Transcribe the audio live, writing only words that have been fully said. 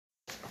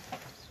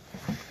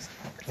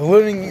The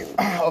learning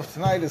of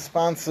tonight is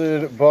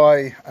sponsored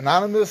by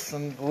Anonymous,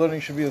 and the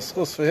learning should be a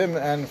schus for him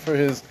and for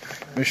his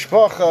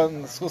mishpacha,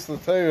 and the schus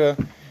of the Torah,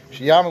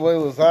 Sheyam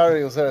Leil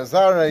Zare, Ozer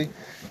Zare.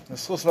 The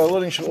schus of our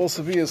learning should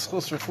also be a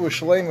schus for Refuah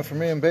Shalema for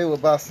Miriam Bela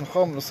Bas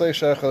Nachom V'Sei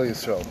Sheikh El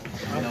Yisrael.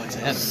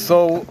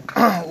 So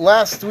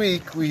last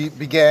week we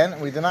began,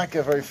 we did not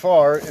get very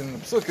far in the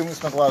Psukim. We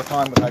spent a lot of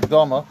time with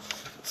Hagdama.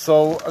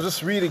 So I'll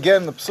just read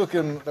again the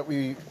psukim that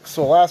we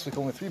saw last week,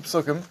 only 3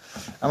 psukim.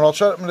 And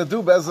what I'm going to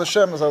do, Be'ez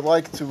Hashem, is I'd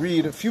like to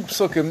read a few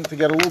psukim to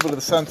get a little bit of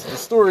the sense of the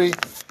story,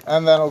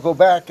 and then I'll go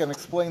back and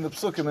explain the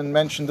psukim and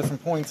mention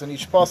different points in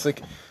each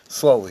pasuk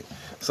slowly.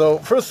 So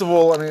first of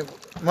all,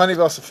 many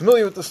of us are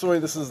familiar with the story.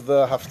 This is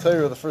the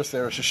Haftarah of the first day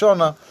of Rosh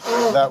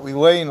Hashanah that we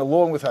lay in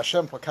along with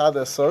Hashem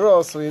Pakada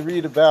Sarah. So we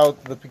read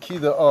about the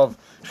Pekida of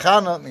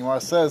Chana. The Gemara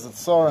says that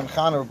Sarah and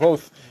Chana are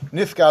both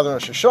Nifkad in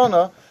Rosh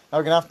Hashanah. Now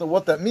we're going to have to know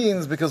what that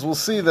means, because we'll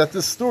see that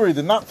this story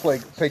did not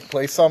take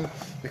place.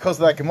 Because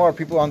of that Gemara,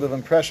 people are under the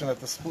impression that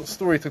the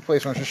story took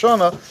place on Rosh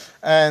Hashanah,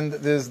 and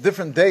there's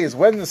different days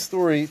when the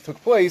story took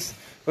place,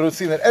 but it would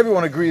seem that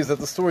everyone agrees that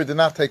the story did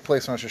not take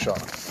place on Rosh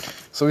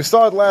Hashanah. So we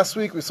started last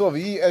week, we saw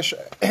V'yi ish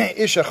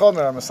echad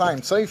mer Masayim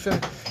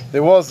Tzayfim.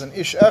 There was an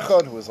ish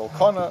echad who was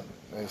Elkanah,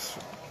 he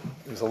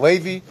was a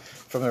Levi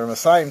from the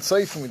Masayim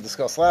Tzayfim. We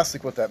discussed last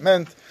week what that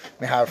meant.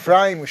 Mehar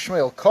Ephraim, Shmei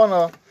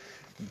Elkanah,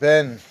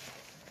 ben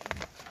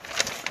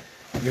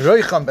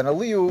Yeroicham ben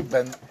Eliu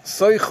ben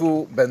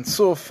Soichu ben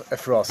Tzuf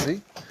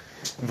Efrasi.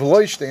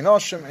 V'loi shtei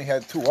noshim, and he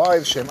had 2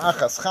 wives, Shem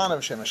Achas Chana,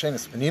 Shem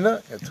Hashenis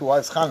Penina. He had 2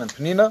 wives, Chana and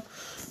Penina.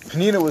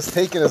 Penina was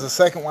taken as a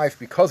second wife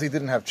because he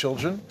didn't have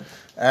children,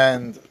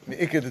 and the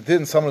Ikad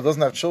didn't. Someone who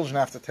doesn't have children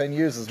after 10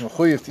 years is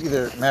mechuyev to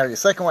either marry a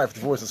second wife,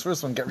 divorce his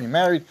first one, get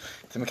remarried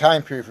to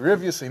Mekayim period for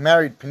Rivya. So he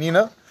married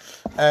Penina,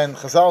 and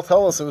Chazal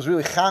tell us it was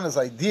really Chana's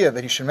idea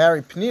that he should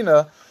marry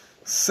Penina,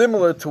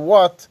 similar to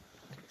what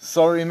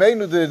Sarah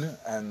Imeinu did,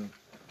 and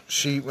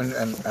what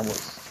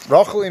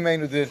Rachel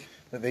Imeinu did,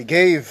 that they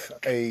gave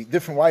a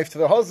different wife to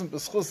their husband.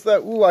 B'schus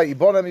that ulai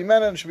ibona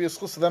mimena, and it should be a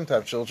schus for them to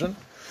have children.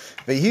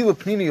 Vehila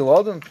Penina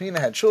Yoladim, Penina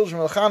had children.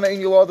 Chana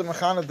in Yoladim,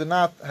 Chana did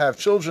not have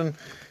children.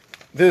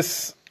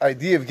 This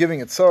idea of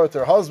giving a tzara to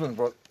her husband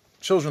brought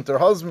children to her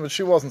husband, but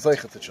she wasn't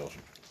zeichet to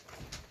children.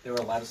 They were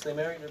allowed to stay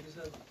married, Rabbi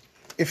said?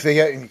 If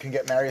you can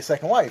marry a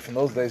second wife. In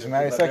those days, you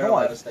marry a second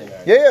wife.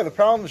 Yeah, the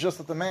problem is just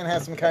that the man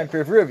has some kind of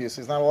period for review,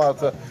 so he's not allowed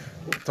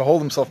to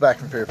hold himself back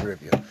from period for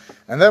review.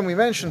 And then we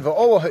mentioned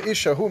Va'olah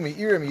ha'isha hu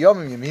mi'irim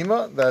yamim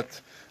yamima,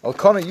 that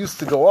Elkanah used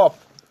to go up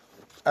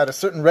at a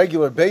certain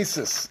regular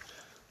basis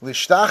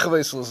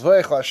l'shtachave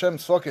l'zveich l'Hashem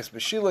tzvokes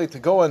b'shilei, to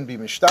go and be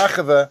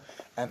mishtachave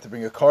and to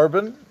bring a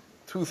carbon.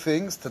 2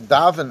 things, to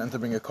daven and to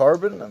bring a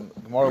carbon. And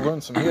the Gemara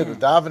learns from here that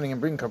davening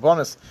and bringing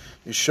carbonis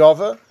is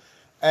shava.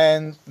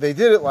 And they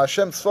did it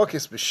l'Hashem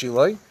tzvokes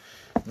b'shilei.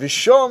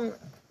 V'shom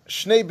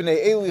shnei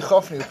b'nei Eli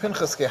chofni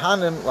u'pinchas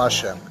kehanim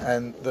l'Hashem.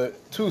 And the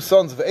 2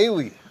 sons of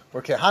Eli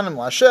were kehanim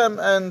l'Hashem.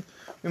 And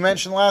we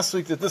mentioned last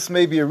week that this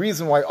may be a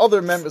reason why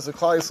other members of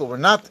Klal Yisrael were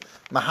not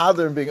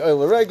mahader and being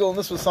oil regel, and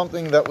this was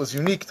something that was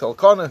unique to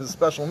Elkanah, his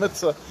special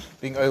mitzvah,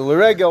 being oil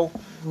regel.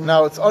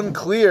 Now it's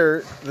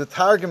unclear. The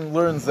Targum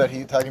learns that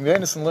Targum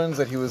Yonason learns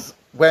that he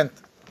went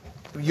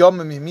Yom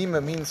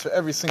Mimima means for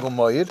every single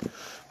moed,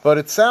 but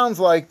it sounds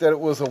like that it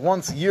was a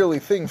once yearly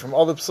thing from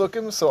other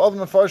psukim. So other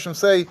Mefarshim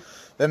say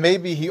that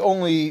maybe he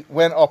only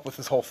went up with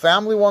his whole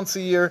family once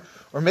a year,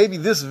 or maybe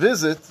this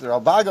visit, the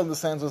Ralbag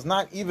understands, was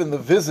not even the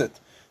visit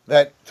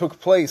that took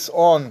place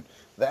on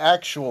the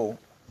actual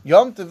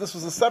Yom Tov. This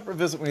was a separate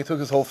visit when he took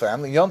his whole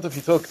family. Yom Tov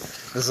he took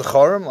the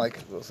Zecharim, like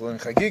in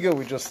Chagiga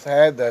we just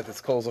had that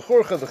it's called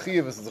Zechorcha, the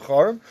Chiyav is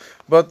Zecharim,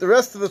 but the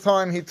rest of the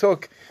time he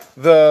took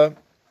the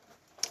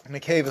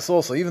Mekevis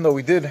also, even though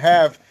we did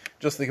have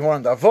just the Gemara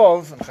in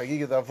Davov, and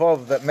Chagiga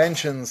Davov, that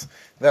mentions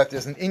that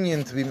there's an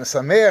inyan to be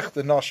Mesameach,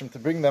 the Nashim, to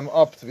bring them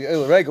up to be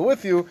Eil Regel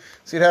with you,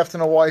 so you'd have to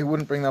know why he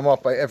wouldn't bring them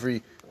up by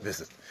every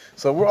visit.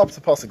 So we're up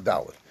to Pasuk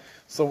Dalet.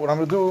 So what I'm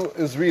going to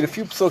do is read a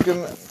few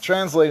psukim,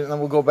 translate it, and then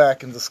we'll go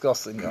back and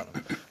discuss the inyan.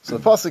 So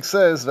the pasuk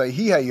says,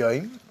 "Vayhi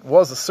hayom,"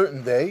 was a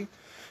certain day.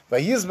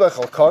 Vayizbech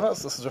Elkanah.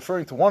 So this is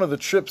referring to one of the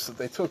trips that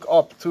they took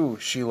up to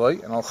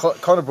Shiloi, and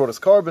Elkanah brought his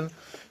carbon.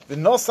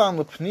 V'nosan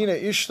lePenina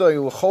ishtay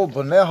u'chol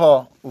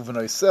boneha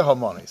u'v'noiseha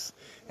manis.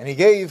 And he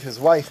gave his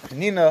wife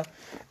Penina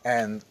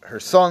and her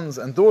sons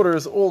and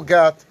daughters all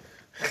got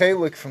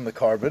chelik from the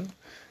carbon.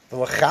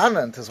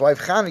 V'lechana, and his wife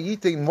Chana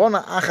yitei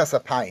mona achas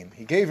apayim.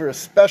 He gave her a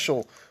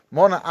special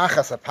Mona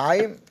achas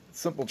apayim.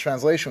 Simple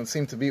translation would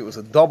seem to be it was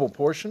a double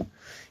portion.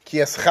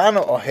 Ki es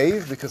Chana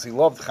ohev, because he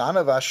loved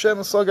Chana.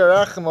 V'Hashem sogar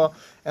rachma,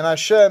 and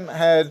Hashem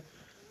had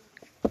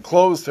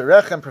closed her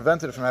rechem,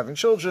 prevented her from having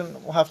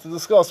children. We'll have to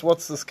discuss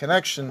what's this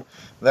connection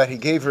that he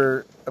gave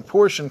her a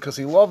portion because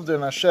he loved her,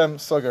 and Hashem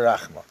sogar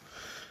rachma.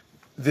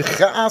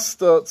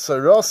 V'chaasta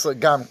tzarasa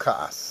gam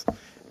kaas,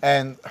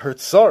 and her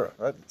tzara.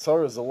 Right,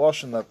 tzara is a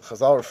lashon that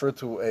Chazal referred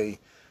to. A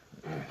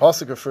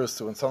pasuk refers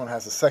to when someone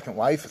has a second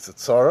wife. It's a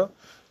tzara.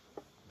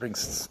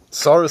 brings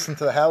sorrows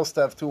into the house to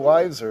have two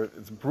wives, or it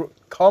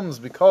comes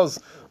because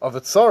of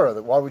its sorrow.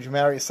 That why would you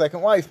marry a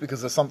second wife?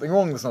 Because there's something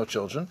wrong. There's no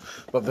children.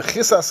 But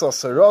v'chisasa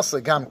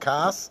sarosa gam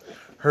kas,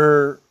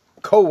 her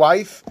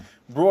co-wife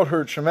brought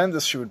her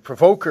tremendous. She would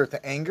provoke her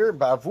to anger.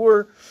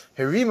 Ba'avur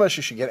herima,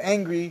 she should get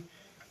angry.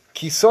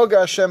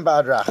 Kisoga Hashem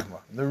ba'ad rachma.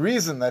 The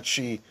reason that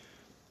she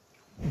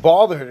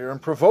bothered her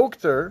and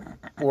provoked her,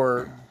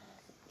 or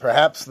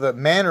perhaps the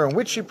manner in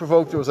which she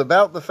provoked her, was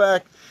about the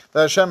fact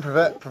that Hashem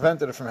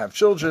prevented her from having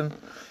children.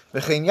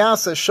 V'chein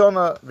yaseh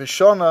shona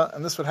v'shona,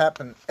 and this would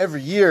happen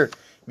every year.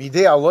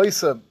 Midei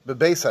aloisa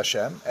bebeis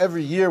Hashem.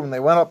 Every year when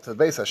they went up to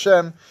the Beis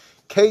Hashem,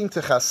 kein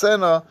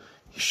techasena,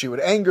 she would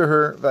anger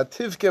her.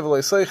 V'ativke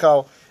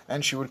v'loiseichal,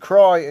 and she would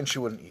cry and she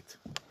wouldn't eat.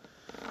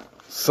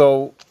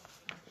 So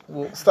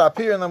we'll stop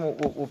here and then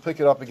we'll pick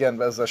it up again,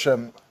 Be'ez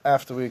Hashem,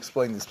 after we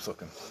explain these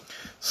psukim.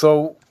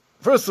 So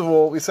first of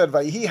all, we said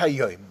Vayihi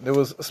Hayyim. There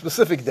was a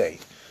specific day.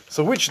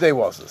 So which day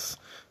was this?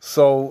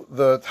 So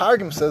the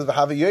Targum says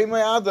V'Havayim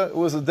Le'ada. It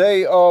was a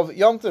day of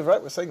Yom Tov, right?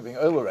 We're saying being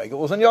Oler Regel.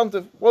 It was on Yom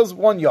Tov. It was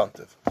one Yom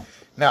Tov.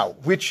 Now,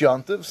 which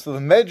Yom Tov? So the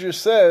Medrash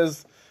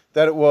says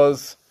that it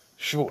was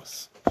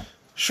Shavuos.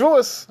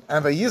 Shavuos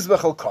and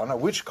Vayizbech Elkanah,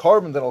 which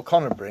carbon that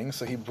Elkanah brings.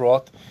 So he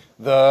brought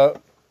the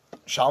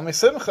Shalmei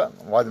Simcha.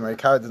 Why the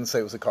Merikah didn't say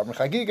it was a carbon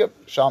Chagiga?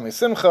 Shalmei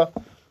Simcha.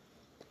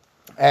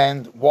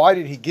 And why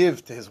did he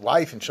give to his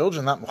wife and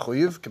children, not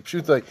Mechuyev,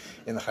 Kipshutai,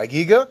 in the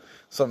Chagiga?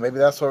 So maybe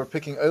that's why we're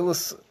picking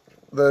Eilis,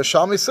 the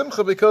Shalmei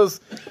Simcha,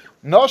 because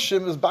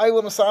Noshim is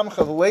Bailam Samcha,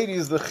 the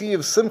ladies, the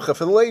Chiyav Simcha.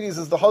 For the ladies,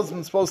 is the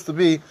husband supposed to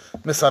be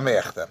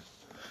Misameach them.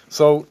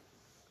 So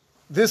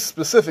this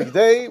specific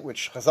day,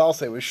 which Chazal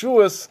say was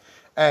Shavuos,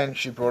 and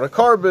she brought a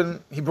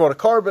carbon, he brought a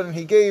carbon, and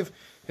he gave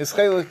his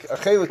chelik, a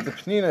chelik to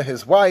Pnina,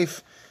 his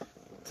wife,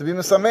 to be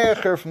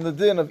Misameach her from the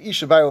din of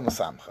Isha Bailam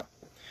Samcha.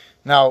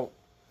 Now,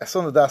 I saw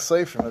in the Das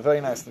Seifrim, a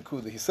very nice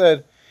Nakuda. He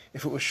said,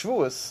 if it was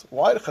Shavuos,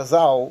 why did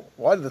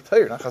the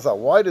Torah, not Chazal,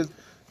 why did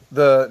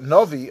the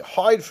Navi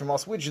hide from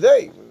us which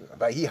day?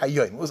 Vayihi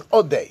Hayyim. It was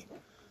a day.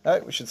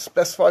 Right? We should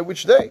specify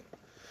which day.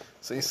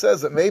 So he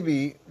says that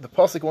maybe the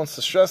Pasuk wants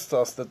to stress to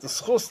us that the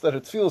schus that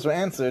her tefillos were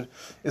answered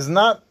is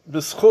not the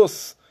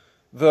schus,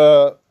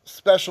 the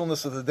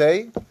specialness of the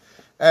day,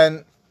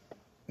 and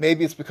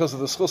maybe it's because of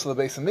the schus of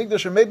the Beis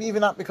Hamikdash, or maybe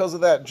even not because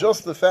of that,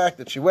 just the fact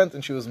that she went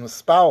and she was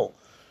mispal.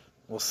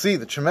 We'll see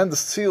the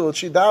tremendous tefillah that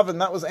she davened,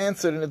 that was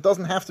answered, and it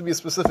doesn't have to be a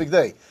specific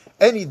day.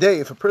 Any day,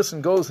 if a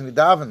person goes and he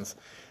davens,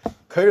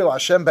 Kairil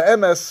Hashem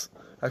be'emes,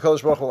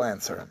 HaKadosh Baruch Hu will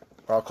answer him.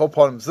 Or I'll call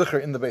upon him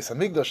Zichar in the Beis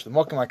Hamikdash, the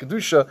Mokim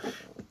HaKedusha,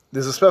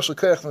 there's a special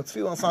keich in the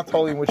tefillah, and it's not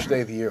totally in which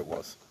day of the year it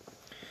was.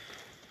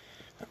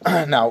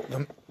 Now,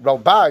 the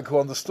Ralbag, who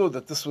understood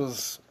that this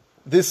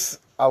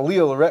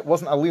Aliyah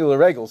wasn't Aliyah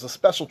Regel, it was a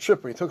special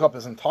trip where he took up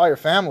his entire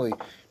family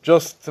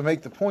just to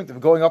make the point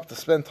of going up to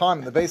spend time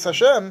in the Beis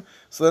Hashem,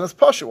 so then it's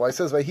Pasha. Why he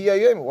says Vayihi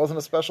Hayyim, it wasn't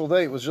a special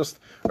day, it was just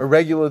a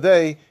regular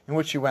day in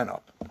which he went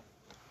up.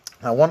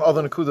 Now, one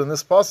other Nakuda in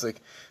this Pasuk,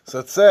 so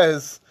it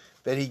says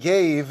that he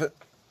gave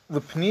the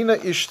Pnina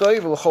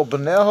Ishtay v'l'chol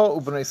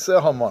b'neha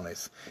u'b'neiseha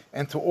mones,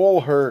 and to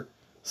all her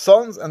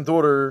sons and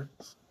daughters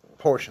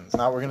portions.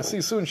 Now, we're going to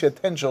see soon she had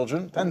 10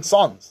 children, 10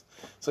 sons.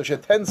 So she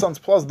had 10 sons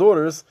plus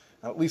daughters,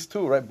 at least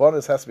 2, right?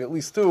 Bonas has to be at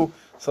least 2.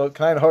 So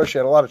Kanai and her, she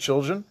had a lot of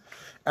children.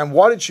 And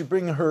why did she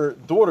bring her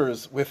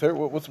daughters with her?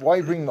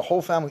 Why bring the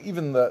whole family,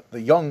 even the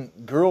young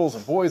girls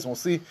and boys? And we'll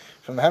see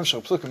from the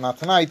Hemshech Psukim, not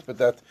tonight, but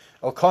that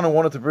Elkanah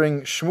wanted to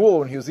bring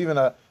Shmuel when he was even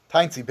a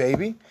tiny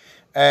baby.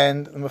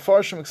 And the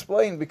Mefarshim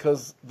explained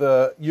because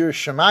the Yir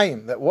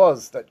Shemayim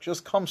that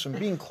just comes from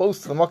being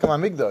close to the Makam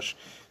HaMikdash,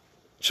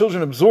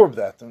 children absorb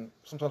that, and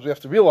sometimes we have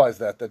to realize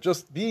that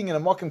just being in a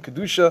Makam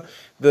Kedusha,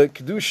 the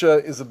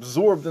Kedusha is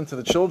absorbed into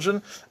the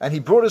children, and he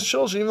brought his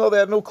children, even though they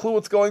had no clue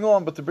what's going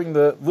on, but to bring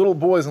the little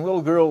boys and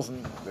little girls,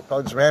 and they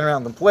probably just ran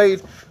around and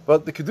played,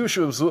 but the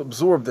Kedusha was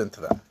absorbed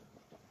into them.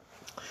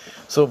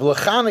 So,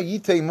 V'lechana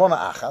yitei mona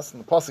achas,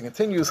 and the Pasuk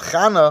continues,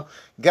 Chana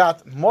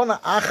got mona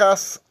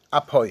achas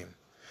apoim.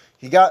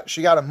 She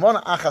got a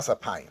mona achas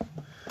apayim.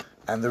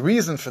 And the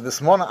reason for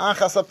this mona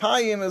achas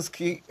apayim is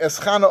ki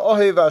eschana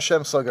ohev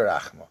Hashem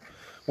sagarachma.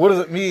 What does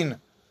it mean,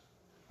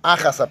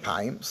 achas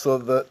apayim? So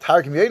the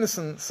Targum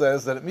Yonason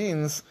says that it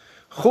means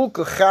chulk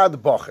chad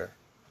bocher,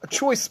 a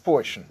choice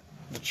portion.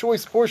 The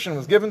choice portion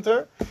was given to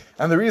her,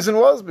 and the reason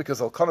was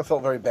because Elkanah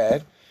felt very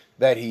bad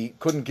that he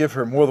couldn't give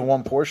her more than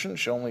one portion.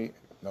 She only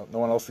no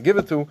one else to give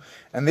it to,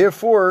 and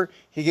therefore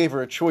he gave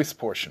her a choice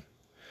portion.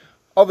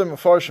 Other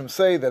Mefarshim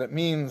say that it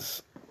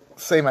means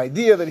same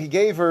idea, that he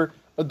gave her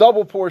a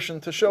double portion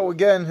to show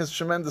again his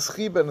tremendous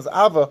chiba and his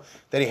ava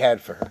that he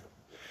had for her.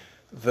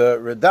 The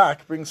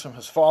Radak brings from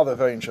his father a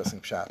very interesting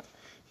pshat.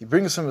 He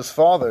brings from his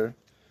father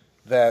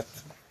that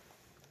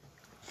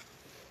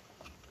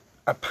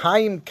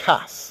apayim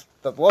kas,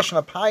 that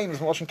lashon apayim is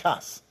lashon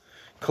kas,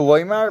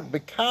 koloimar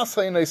bekas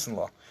ha'inaysin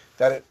la,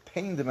 that it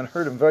pained him and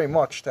hurt him very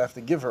much to have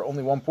to give her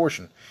only one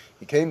portion.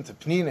 He came to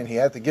Pnin and he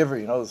had to give her,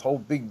 this whole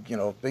big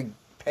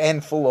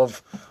pan full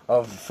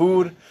of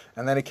food,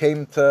 and then it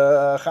came to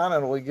Chana,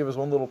 and all he gave us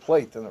one little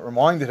plate, and it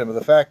reminded him of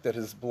the fact that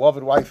his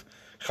beloved wife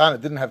Chana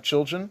didn't have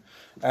children,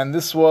 and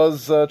this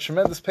was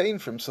tremendous pain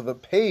for him. So the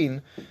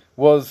pain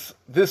was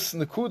this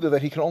Nakuda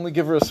that he can only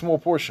give her a small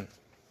portion.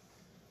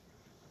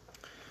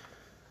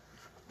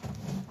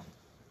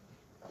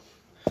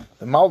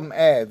 The Malbim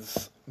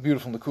adds,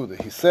 beautiful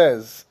Nakuda, he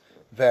says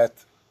that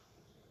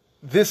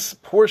this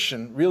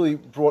portion really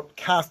brought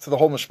cast to the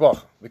whole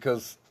mishpacha,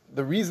 because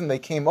the reason they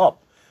came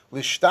up,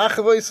 they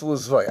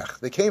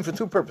came for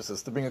two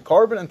purposes, to bring a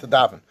carbon and to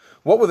daven.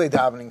 What were they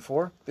davening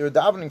for? They were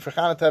davening for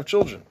Chana to have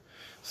children.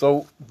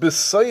 So,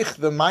 b'soich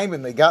the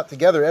maimin, they got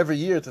together every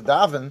year to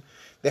daven.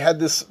 They had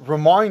this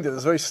reminder,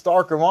 this very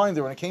stark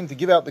reminder, when it came to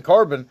give out the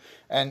carbon,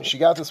 and she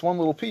got this one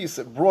little piece,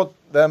 it brought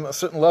them a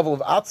certain level of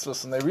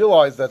atzvus, and they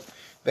realized that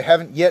they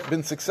haven't yet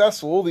been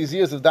successful, all these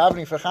years of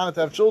davening for Chana to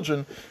have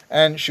children,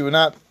 and she would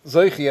not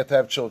zoichi yet to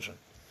have children.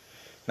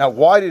 Now,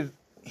 why did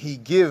he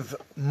give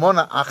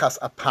Mona Achas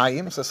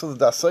Apayim? So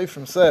the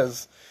Daseifrim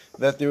says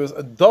that there was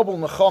a double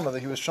nechama that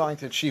he was trying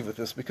to achieve with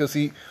this, because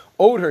he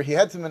owed her, he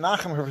had to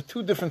menachem her for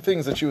two different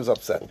things that she was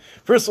upset.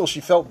 First of all,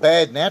 she felt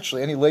bad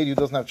naturally. Any lady who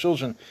doesn't have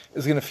children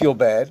is going to feel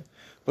bad.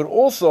 But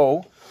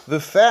also, the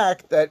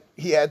fact that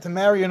he had to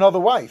marry another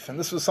wife, and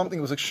this was something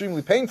that was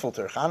extremely painful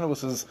to her. Chana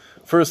was his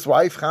first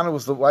wife, Chana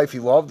was the wife he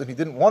loved, and he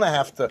didn't want to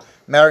have to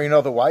marry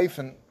another wife,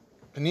 and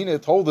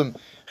Chana told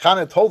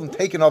him,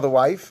 take another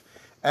wife,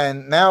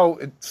 and now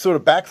it sort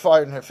of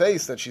backfired in her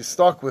face that she's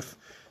stuck with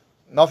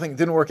nothing,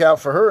 didn't work out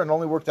for her, and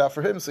only worked out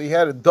for him, so he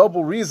had a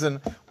double reason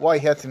why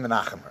he had to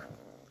menachem her.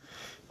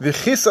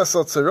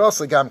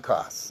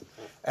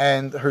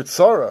 And her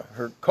tzara,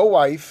 her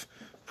co-wife,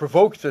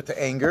 provoked her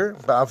to anger,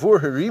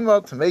 ba'avur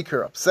harima, to make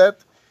her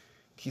upset,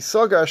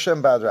 kisoga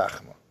Hashem bad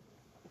rachma.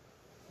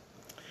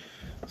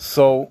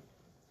 So,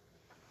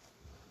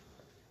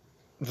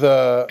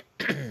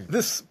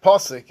 this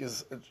pasuk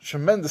is a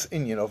tremendous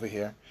inyan over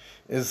here,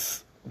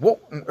 is what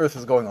on earth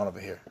is going on over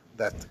here?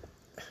 That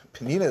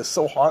Penina is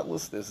so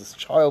heartless, there's this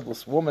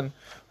childless woman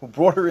who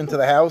brought her into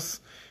the house,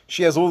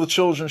 she has all the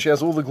children, she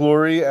has all the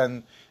glory,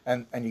 and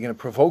you're going to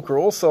provoke her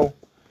also.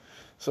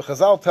 So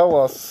Chazal tell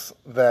us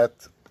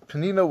that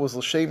Penina was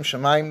l'shem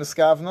shemayim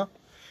niskavna,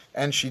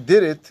 and she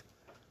did it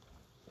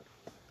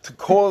to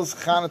cause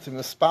Chana to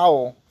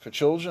mispowl for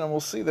children, and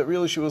we'll see that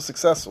really she was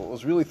successful. It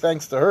was really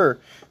thanks to her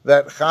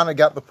that Chana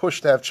got the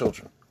push to have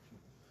children.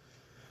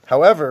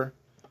 However,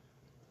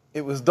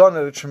 it was done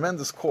at a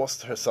tremendous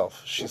cost to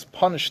herself. She's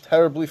punished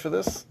terribly for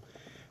this,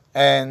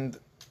 and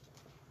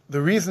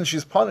the reason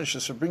she's punished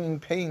is for bringing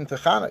pain to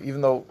Chana,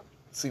 even though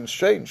it seems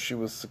strange, she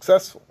was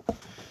successful.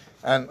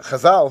 And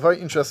Chazal, very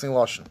interesting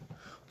lashon.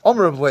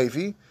 Omer of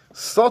Levi,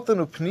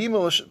 Satan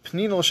Penina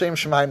l'shem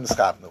shemayim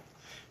nischavnu.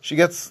 She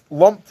gets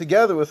lumped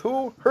together with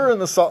who? Her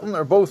and the Satan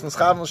are both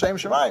nischavnu l'shem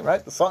shemayim,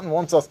 right? The Satan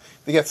wants us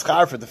to get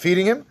schar for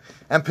defeating him,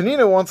 and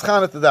Penina wants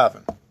Chana to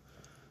daven.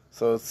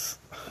 So it's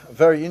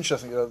very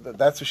interesting.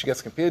 That's who she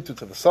gets compared to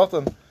the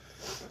Satan.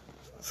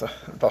 So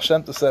Baal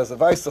Shem Tov says, if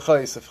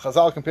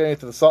Chazal comparing it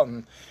to the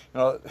Satan,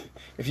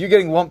 if you're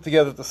getting lumped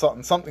together with the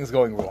Satan, something's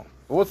going wrong.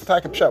 But what's the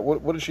Taka Pshat?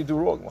 What did she do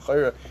wrong?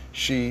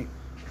 She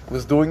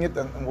was doing it,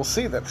 and we'll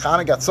see that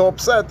Chana got so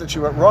upset that she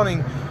went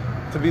running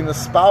to be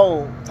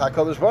Mispal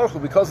HaKadosh Baruch Hu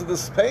because of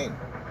this pain.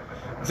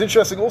 It's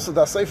interesting also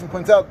that Seifim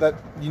points out that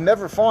you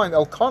never find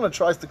Elkanah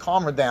tries to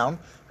calm her down,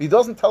 but he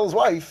doesn't tell his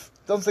wife,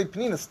 doesn't say,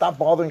 Penina, stop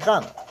bothering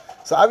Chana.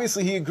 So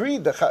obviously he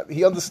agreed, that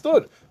he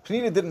understood.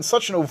 Penina did it in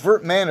such an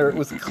overt manner, it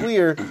was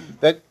clear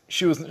that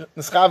she was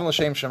Nischaven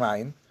L'Shem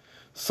Shemayim.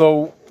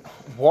 So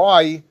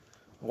why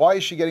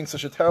is she getting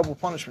such a terrible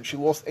punishment? She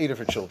lost 8 of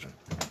her children.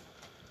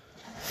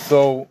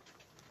 So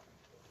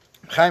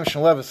Chaim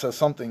Shmulevitz says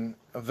something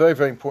very,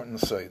 very important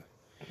to say.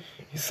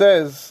 He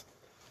says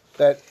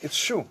that it's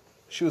true.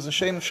 She was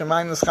L'Shem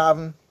Shemayim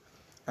Nischaven,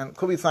 and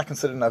could be it's not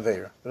considered an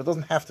Aveira, but it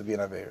doesn't have to be an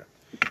Aveira.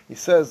 He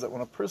says that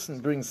when a person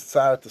brings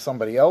tzara to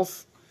somebody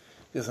else,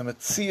 there's a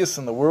metzias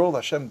in the world.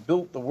 Hashem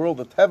built the world.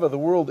 The teva, the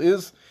world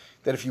is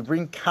that if you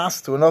bring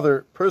kas to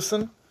another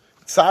person,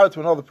 tzara to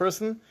another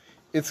person,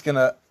 it's going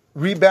to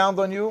rebound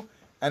on you,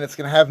 and it's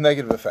going to have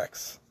negative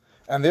effects.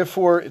 And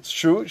therefore, it's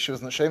true. She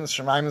was Neshem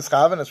Shemayim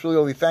Nischaven. It's really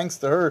only thanks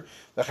to her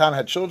that Chana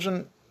had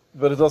children,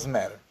 but it doesn't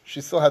matter.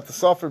 She still had to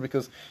suffer,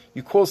 because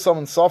you cause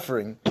someone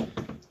suffering,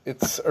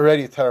 it's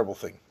already a terrible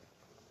thing.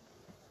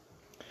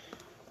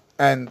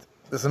 And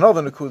there's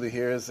another nakuda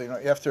here, is you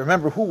have to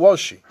remember, who was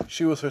she?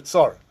 She was her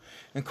tzara.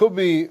 And could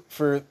be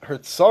for her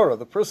tzara,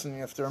 the person,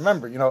 you have to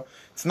remember,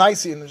 it's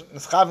nice in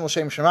Nischaven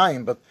L'Shem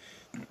Shemayim, but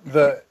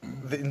the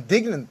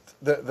indignant,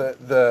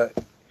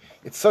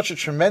 it's such a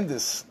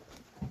tremendous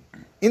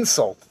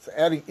insult, it's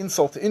adding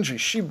insult to injury.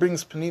 She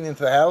brings Penina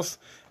into the house,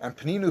 and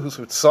Penina, who's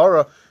her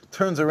tzara,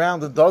 turns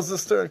around and does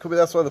this to her. It could be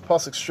that's why the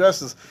pasuk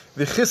stresses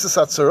v'chisis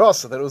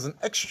atzarasa, that it was an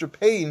extra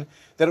pain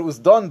that it was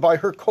done by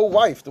her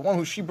co-wife, the one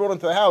who she brought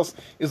into the house,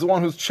 is the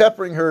one who's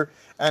cheppering her.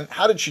 And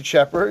how did she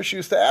chepper her? She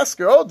used to ask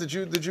her, "Oh, did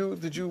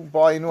you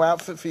buy a new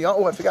outfit for you?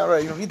 Oh, I forgot.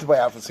 Right, you don't need to buy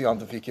outfits for your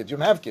kids. You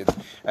don't have kids."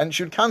 And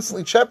she would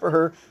constantly chepper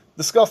her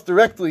discuss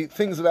directly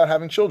things about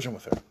having children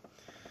with her.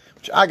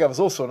 Which, agav, is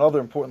also another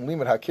important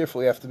limit, how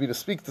careful you have to be to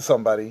speak to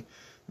somebody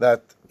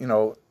that,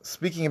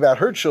 speaking about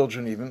her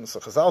children even, so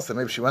Chazal said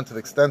maybe she went to the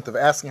extent of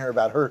asking her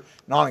about her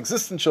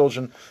non-existent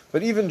children,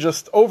 but even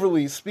just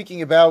overly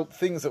speaking about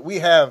things that we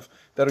have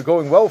that are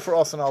going well for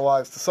us in our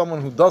lives to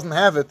someone who doesn't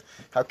have it,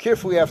 how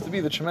careful we have to be,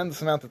 the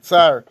tremendous amount of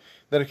tsar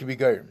that it can be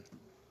geir.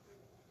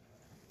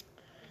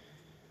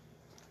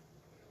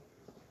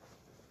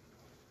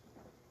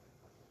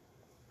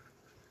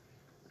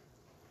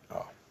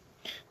 Oh.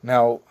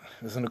 Now,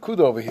 there's a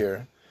nakuda over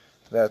here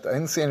that I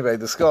didn't see anybody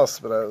discuss,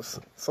 but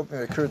something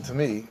that occurred to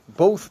me.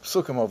 Both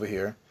psukim over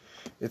here,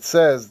 it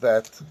says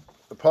that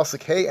the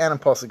pasuk Hey and in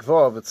pasuk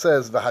Vav, it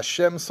says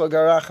V'Hashem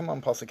Sogar Rachma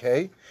on pasuk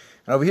Hey,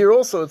 and over here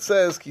also it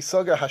says Ki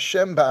Sogar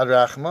Hashem Ba'ad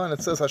Rachma, and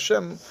it says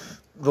Hashem,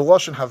 the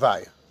lashon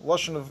Havaya.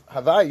 Lashon of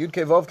Havaya, Yud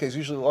Kei Vav Kei is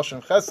usually the lashon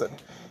of Chesed.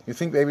 You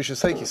think maybe we should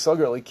say Ki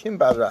Sogar Elikim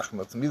Ba'ad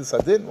Rachma. To me, this I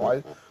didn't.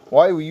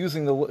 Why are we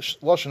using the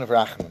lashon of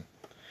Rachman?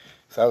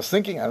 So I was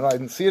thinking, I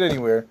didn't see it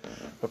anywhere,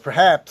 but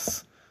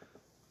perhaps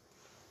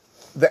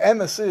the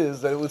emes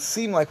is that it would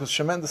seem like with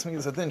Shemendas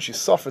Midas Adin, she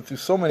suffered through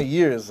so many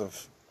years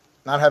of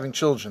not having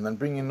children, then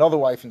bringing another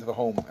wife into the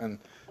home, and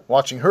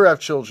watching her have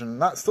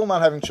children, still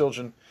not having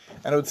children,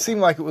 and it would seem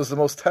like it was the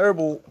most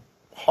terrible,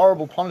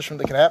 horrible punishment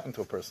that can happen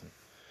to a person.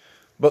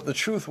 But the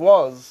truth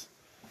was,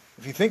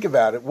 if you think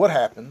about it, what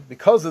happened?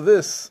 Because of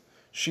this,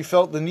 she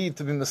felt the need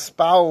to be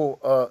mispal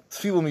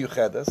tefillah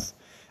miyuchedes,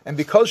 and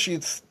because she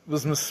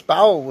was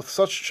mispal with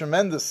such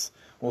tremendous,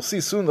 we'll see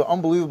soon the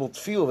unbelievable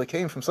tefillah that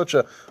came from such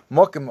a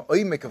mokim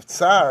oimik of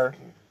tsar.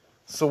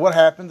 So what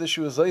happened is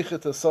she was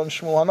zeichet to son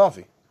Shmuel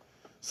Hanavi.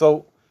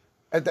 So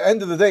at the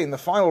end of the day, in the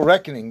final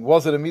reckoning,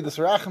 was it a midas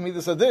racham,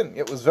 midas adin?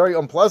 It was very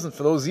unpleasant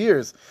for those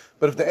years.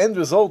 But if the end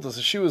result is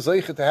that she was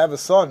zeichet to have a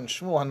son,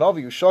 Shmuel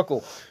Hanavi,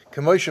 Ushakal,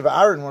 Kamoshe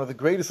Aaron, one of the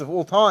greatest of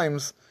all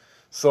times,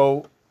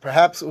 so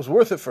perhaps it was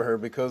worth it for her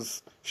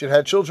because if she'd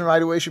had children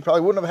right away, she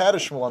probably wouldn't have had a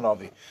Shmuel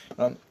Hanavi.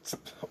 It's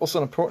also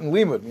an important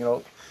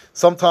limud,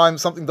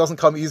 Sometimes something doesn't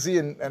come easy,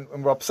 and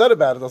we're upset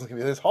about it. It doesn't come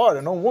easy. It's hard,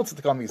 and no one wants it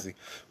to come easy.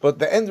 But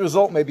the end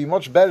result may be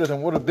much better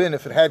than would have been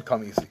if it had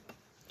come easy.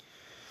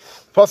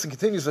 The pasuk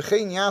continues,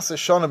 "V'chein yaseh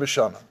shana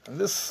b'shana," and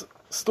this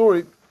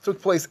story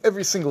took place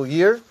every single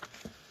year.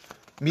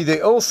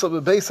 Midei also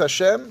b'beis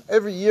Hashem.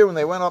 Every year when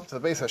they went up to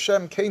the Beis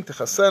Hashem, kein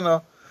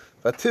techasena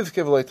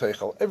v'tivke v'lo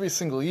teichel. Every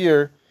single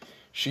year,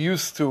 she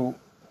used to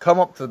come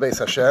up to the Beis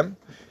Hashem,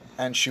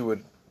 and she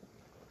would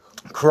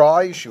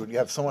cry. She would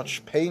have so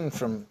much pain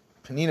from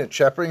Penina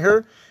shepherding her,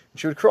 and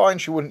she would cry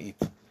and she wouldn't eat.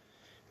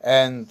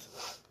 And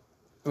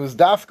it was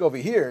dafka over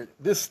here,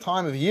 this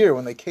time of year,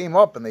 when they came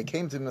up and they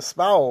came to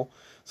Mispal,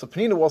 so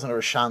Penina wasn't a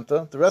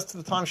Rashanta. The rest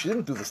of the time she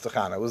didn't do this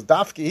techana. It was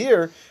dafka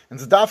here, and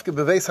it's dafka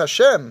beveis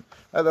Hashem.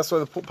 That's why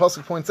the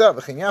pasuk points out,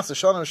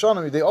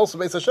 they also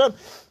beis Hashem.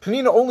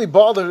 Penina only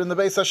bothered in the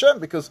beis Hashem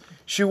because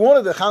she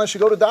wanted the Chana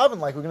should go to daven,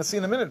 like we're going to see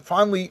in a minute.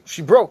 Finally,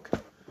 she broke.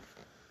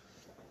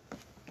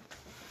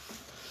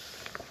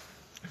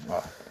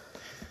 Wow.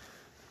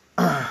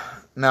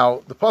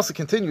 Now, the pasuk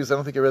continues. I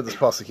don't think I read this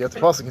pasuk yet. The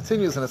pasuk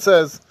continues, and it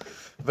says,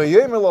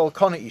 "Vayemer lo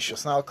Elkanah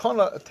ishas." Now,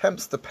 Elkanah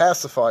attempts to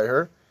pacify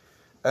her,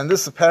 and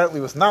this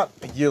apparently was not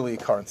a yearly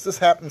occurrence. This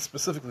happened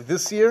specifically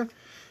this year,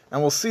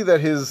 and we'll see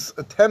that his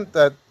attempt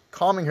at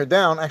calming her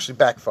down actually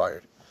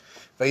backfired.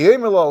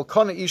 Vayemer lo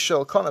Elkanah isha.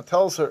 Elkanah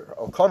tells her,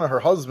 Elkanah, her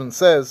husband,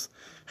 says,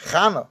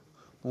 "Chana,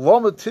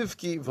 lama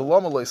tivki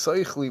v'lama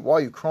lo'isaychli." Why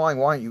are you crying?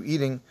 Why aren't you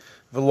eating?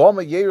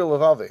 V'lama yeir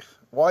levavich.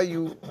 Why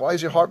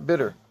is your heart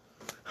bitter?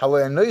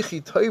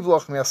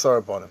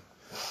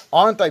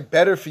 Aren't I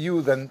better for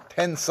you than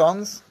 10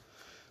 sons?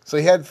 So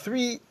he had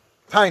 3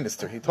 tainas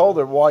to her. He told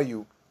her, why are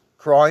you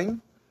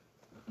crying?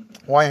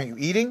 Why aren't you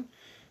eating?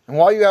 And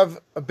why you have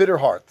a bitter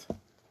heart?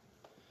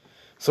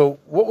 So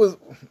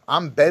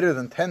I'm better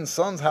than 10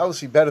 sons? How is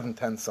he better than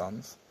 10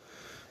 sons?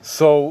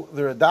 So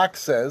the Radak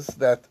says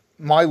that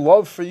my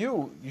love for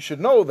you, you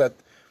should know that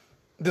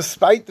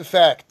despite the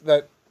fact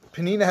that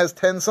Penina has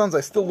 10 sons,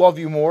 I still love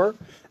you more.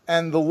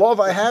 And the love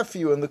I have for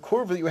you and the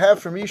kurva that you have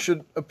for me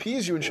should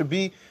appease you and should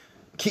be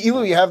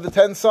ki'ilu, you have the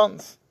 10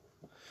 sons.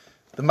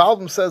 The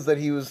Malbim says that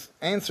he was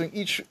answering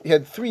he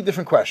had 3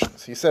 different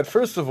questions. He said,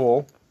 first of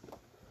all,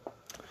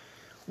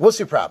 what's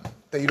your problem?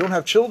 That you don't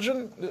have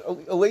children?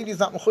 A lady is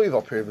not mechuyev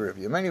al peri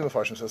v'rivya. Many of the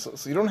Farshim says,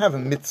 so you don't have a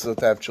mitzvah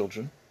to have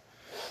children.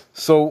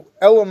 So,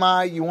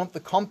 Elamai, you want the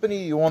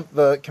company, you want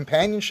the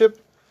companionship?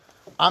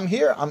 I'm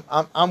here,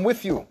 I'm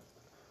with you.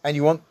 And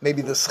you want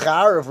maybe the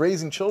schar of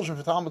raising children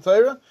for Talmud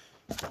Torah?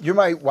 You're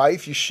my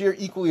wife, you share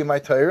equally in my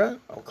Torah.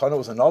 Elkanah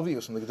was a Navi, he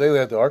was from the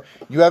Gedolei Hadar.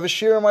 You have a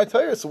share in my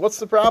Torah, so what's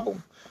the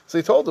problem? So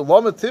he told her,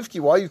 Lama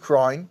Tivki, why are you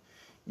crying?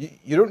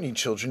 You don't need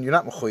children, you're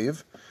not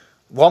mechuyev.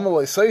 Lama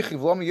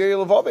Leiseichiv, Lama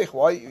Yeir Levavech,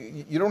 why?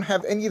 You don't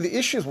have any of the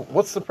issues.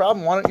 What's the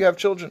problem? Why don't you have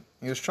children?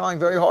 He was trying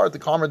very hard to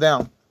calm her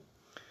down.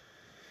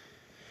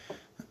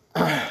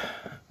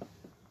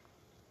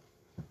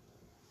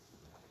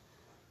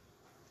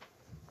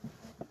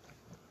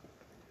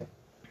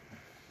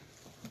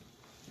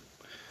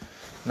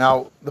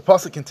 Now, the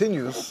pasuk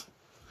continues,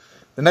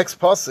 The next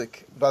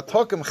pasuk,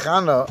 Vatokim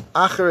Chana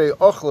acharei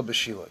ochla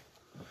b'shiloi.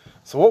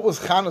 So what was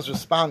Chana's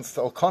response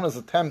to Elkanah's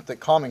attempt at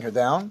calming her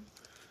down?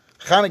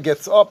 Chana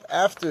gets up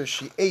after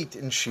she ate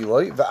in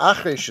Shiloi,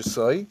 v'acharei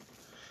shesoi,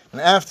 and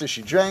after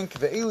she drank,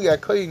 ve'eli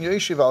HaKoyin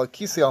yoshev al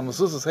kisei al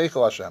mezuzas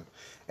heichel Hashem.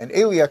 And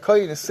Eli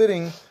HaKoyin is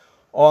sitting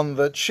on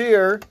the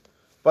chair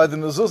by the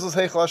mezuzas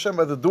heichel Hashem,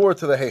 by the door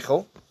to the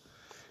heichel.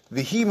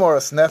 V'hi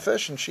moras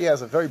nefesh, and she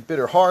has a very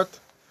bitter heart.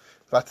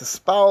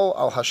 V'atispal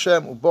al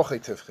Hashem ubochei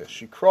tivche.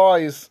 She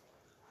cries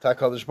to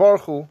HaKadosh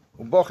Baruch Hu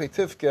ubochei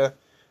tivke,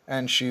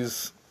 and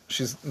she's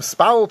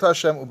mispal to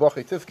Hashem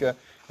ubochei tivke,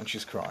 and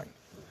she's crying.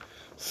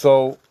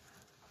 So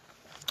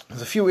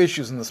there's a few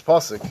issues in this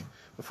pasuk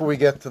before we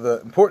get to the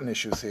important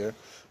issues here,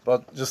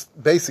 but just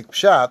basic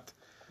pshat.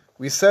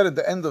 We said at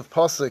the end of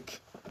pasuk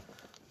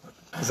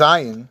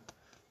Zayin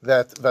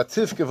that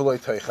vativke v'loy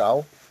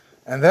teichal,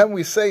 and then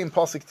we say in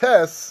pasuk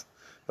Tes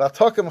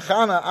vatokem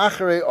chana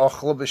acharei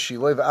ochla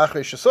b'shiloi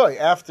v'acharei shesoi,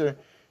 after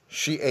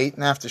she ate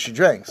and after she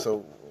drank.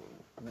 So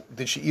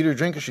did she eat or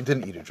drink, or she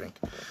didn't eat or drink?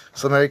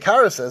 So Mary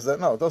Kara says that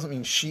no, it doesn't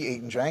mean she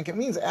ate and drank. It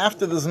means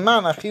after the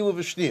zman achilu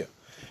v'shtia.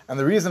 And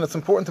the reason it's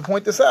important to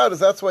point this out is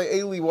that's why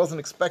Eli wasn't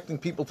expecting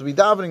people to be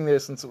davening there,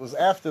 since it was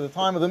after the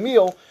time of the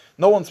meal.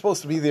 No one's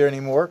supposed to be there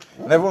anymore,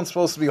 and everyone's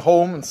supposed to be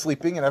home and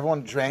sleeping, and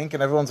everyone drank,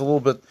 and everyone's a little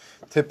bit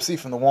tipsy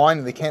from the wine,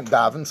 and they can't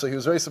daven. So he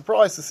was very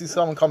surprised to see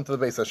someone come to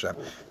the Beis Hashem.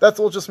 That's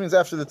all. Just means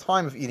after the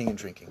time of eating and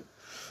drinking.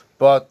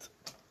 But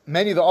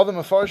many of the other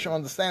Mefarshim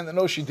understand that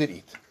no, she did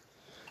eat.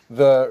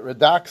 The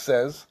Radak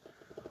says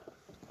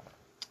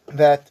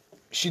that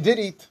she did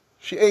eat.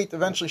 She ate.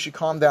 Eventually, she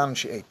calmed down and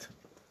she ate.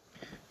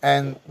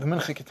 And the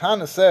Mincha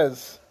Ketana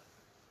says,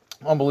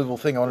 unbelievable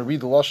thing, I want to read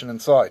the Lashon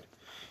inside.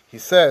 He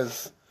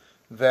says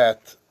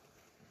that,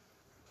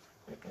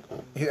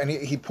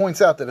 he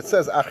points out that it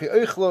says, Achi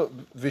Eichla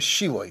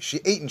V'Shiloi, she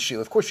ate in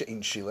Shila. Of course she ate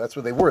in Shila, that's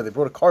where they were. They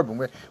brought a carbon.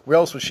 Where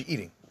else was she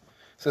eating?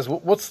 He says,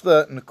 what's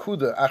the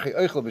Nakuda, Achi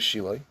Eichla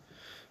V'Shiloi?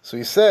 So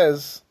he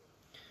says,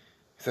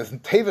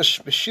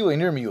 Tevash B'Shiloi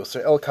near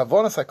Miyusar, El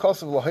Kavanas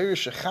HaKosav L'Hayr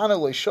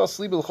Shechana L'Ishos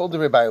Libi L'Chol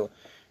Devei Baila.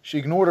 She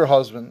ignored her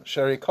husband.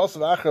 Shari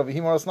Kosav Achra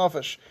V'Himaras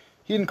Nafesh.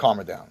 He didn't calm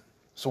her down.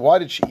 So why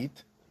did she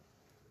eat?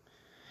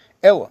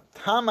 Ella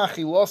Tam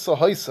Achilasa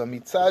Haisa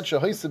Mitzad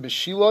Shahaisa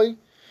B'Shiloi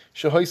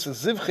Shahaisa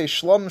Zivche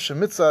Shlom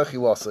Shemitza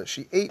Achilasa.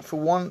 She ate for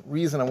one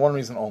reason and one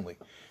reason only.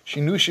 She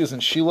knew she was in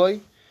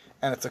Shiloi,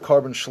 and it's a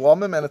carbon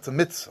shlomim, and it's a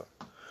mitzvah.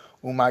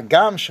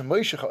 Umagam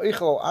Shemoishe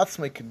Cha'ichal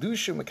Atzmei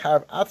Kedusha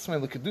Mekav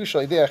Atzmei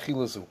LeKedusha Idei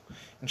Achilazu.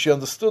 And she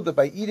understood that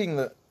by eating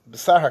the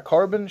B'sar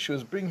HaCarbon, she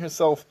was bringing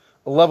herself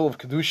a level of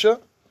Kedusha,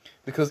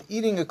 because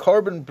eating a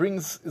carbon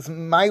is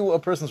mile a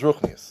person's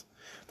ruchnius.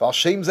 Val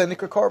shem zeh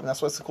nikra carbon. That's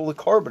why it's called a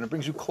carbon. It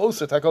brings you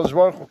closer to HaKadosh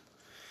Baruch Hu.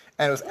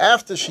 And it was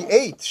after she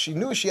ate, she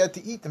knew she had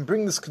to eat and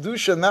bring this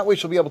kedusha, and that way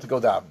she'll be able to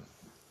go daven.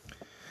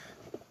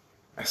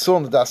 I saw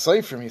in the Das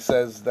Seifrim, he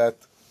says that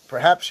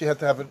perhaps she had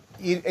to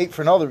ate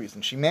for another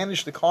reason. She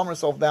managed to calm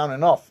herself down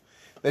enough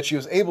that she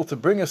was able to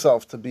bring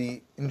herself to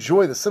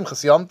enjoy the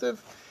Simchas Yom Tov,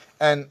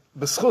 and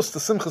b'schus the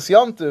Simchas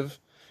Yom Tov,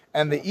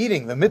 and the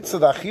eating, the mitzvah,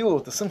 the achilu,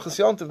 with the Simchas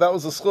Yom Tov, that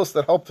was the schus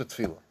that helped her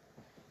tefillah.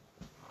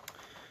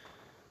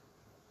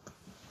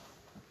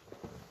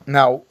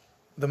 Now,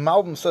 the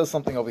Malbim says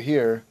something over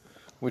here,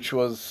 which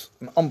was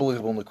an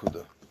unbelievable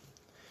nakuda.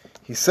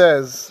 He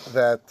says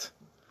that,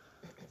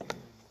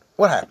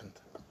 what happened?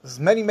 This is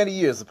many, many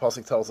years, the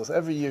Pasuk tells us.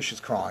 Every year she's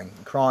crying,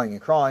 and crying,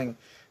 and crying,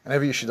 and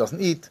every year she doesn't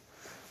eat.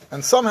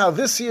 And somehow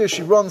this year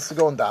she runs to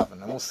go and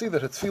daven. And we'll see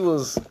that her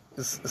tefillah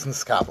is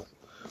niskabel.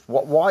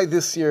 Why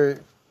this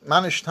year?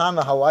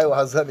 Manishtana halayla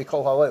hazeh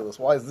mikol halaylas.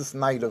 Why is this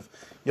night of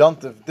Yom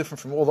Tov different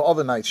from all the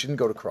other nights? She didn't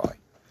go to cry.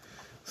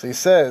 So he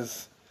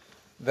says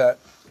that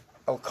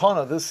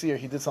Elkanah this year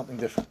he did something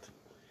different.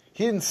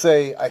 He didn't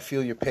say, "I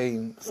feel your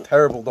pain. It's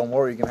terrible. Don't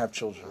worry, you're gonna have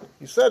children."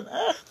 He said,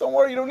 "Don't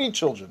worry, you don't need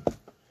children."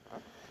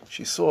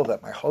 She saw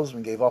that my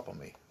husband gave up on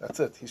me. That's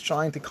it. He's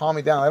trying to calm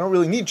me down. I don't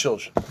really need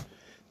children.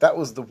 That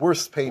was the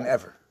worst pain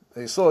ever.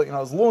 They saw,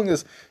 as long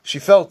as she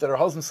felt that her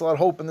husband still had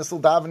hope and they're still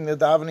davening,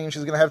 and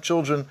she's going to have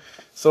children.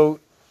 So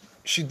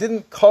she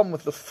didn't come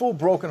with the full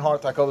broken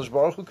heart to HaKadosh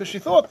Baruch Hu, because she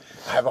thought,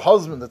 I have a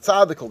husband, the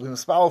tzaddik, will be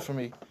mispal for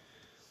me.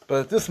 But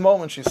at this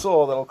moment she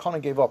saw that Elkanah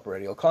gave up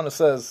already. Elkanah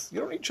says,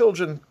 you don't need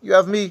children, you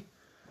have me.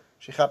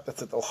 She thought,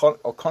 that's it,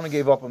 Elkanah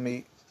gave up on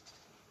me.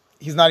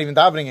 He's not even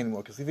davening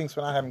anymore, because he thinks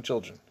we're not having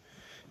children.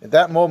 At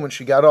that moment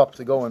she got up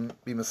to go and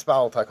be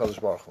mispal to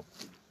HaKadosh Baruch Hu.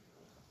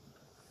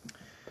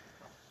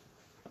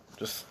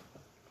 Just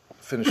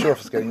finish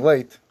off, it's getting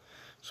late.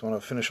 Just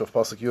want to finish off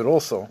Pasuk Yud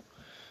also.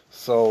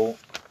 So,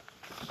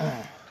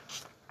 it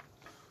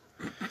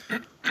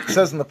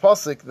says in the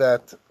Pasuk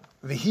that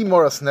V'hi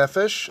moras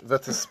nefesh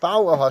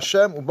v'tispal al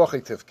Hashem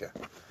u'bochei tivke.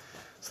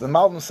 So the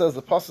Malbim says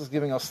the Pasuk is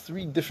giving us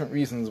three different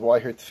reasons why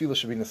her tefillah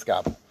should be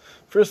niskabel.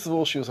 First of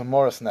all, she was a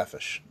moras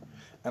nefesh.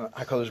 And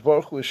HaKadosh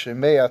Baruch Hu is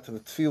shemeya to the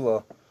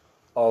tefillah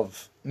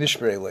of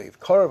Nishbrei Leiv.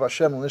 Karav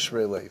Hashem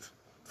Nishbrei Leiv.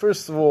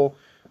 First of all,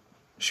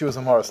 she was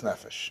a moras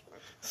nefesh.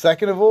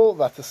 Second of all,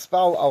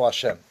 v'tispal al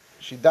Hashem.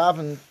 She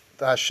davened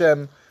to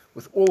Hashem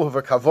with all of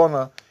her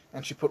kavana,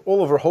 and she put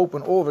all of her hope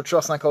and all of her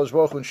trust in HaKadosh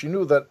Baruch Hu, and she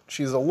knew that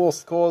she's a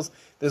lost cause.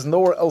 There's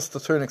nowhere else to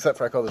turn except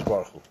for HaKadosh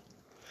Baruch Hu.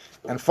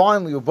 And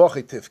finally,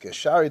 Ubachi Tivke,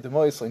 Shari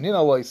Demois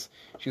Nina Lois,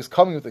 she was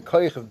coming with the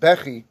koich of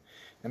Bechi,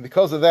 and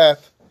because of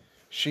that,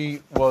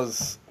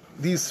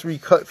 these three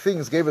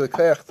things gave her the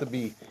koich to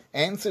be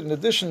answered, in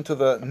addition to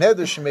the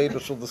neder she made,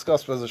 which we'll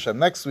discuss B'ez Hashem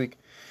next week.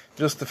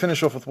 Just to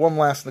finish off with one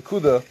last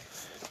nakuda,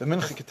 the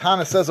Mincha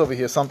Ketana says over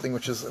here something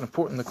which is an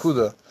important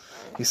nakuda.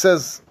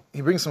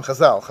 He brings some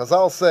Chazal.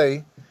 Chazal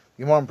say,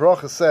 Yomar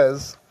Bracha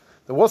says,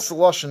 that what's the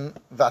lashon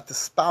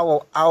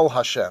vatispal al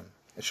Hashem?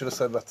 It should have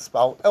said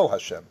vatispal el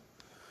Hashem.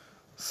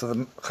 So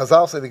the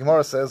Chazal say, the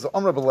Gemara says,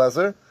 Omra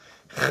Belezer,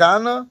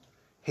 Chana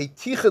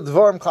heiticha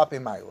dvarim klape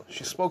mayla.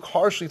 She spoke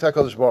harshly to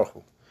HaKadosh Baruch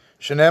Hu.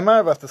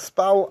 Shenemar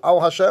vatispal al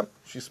Hashem.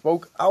 She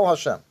spoke al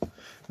Hashem.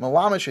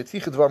 Malamesh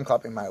heiticha dvarim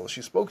klape mayla.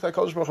 She spoke to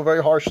HaKadosh Baruch Hu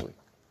very harshly.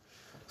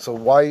 So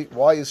why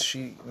is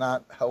she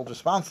not held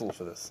responsible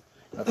for this?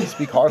 If you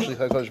speak harshly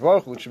to HaKadosh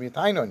Baruch Hu, it should be a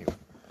tain on you.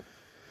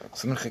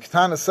 So Mincha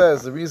Ketana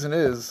says the reason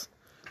is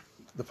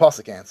the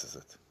pasuk answers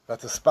it.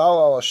 Vatispal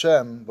al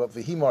Hashem, but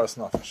v'himaras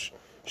nafesh.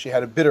 She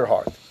had a bitter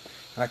heart,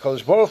 and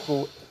HaKadosh Baruch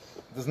Hu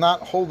does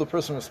not hold the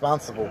person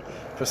responsible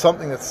for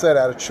something that's said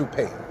out of true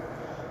pain.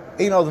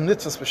 Ein adam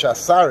nitzvos b'shas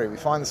sari. We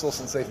find this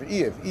also in Sefer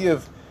Eiv.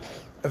 Eiv,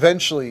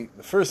 eventually,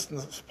 the first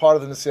part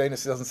of the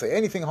Nisyanis, he doesn't say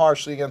anything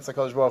harshly against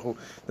HaKadosh Baruch Hu.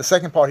 The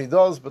second part he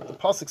does, but the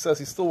pasuk says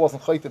he still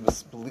wasn't chayte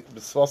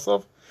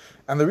b'svasav,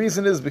 and the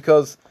reason is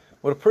because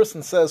what a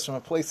person says from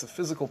a place of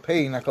physical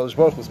pain, HaKadosh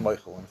Baruch Hu is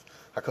meichel. And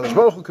HaKadosh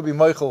Baruch Hu could be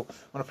meichel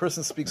when a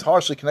person speaks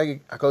harshly.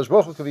 HaKadosh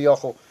Baruch Hu could be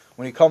yachol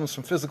when he comes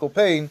from physical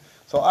pain.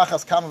 So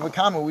achas kama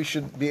v'kama, we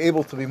should be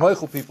able to be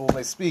meichel people when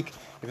they speak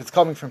if it's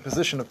coming from a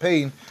position of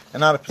pain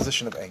and not a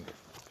position of anger.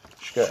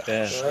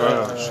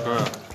 Shkaya.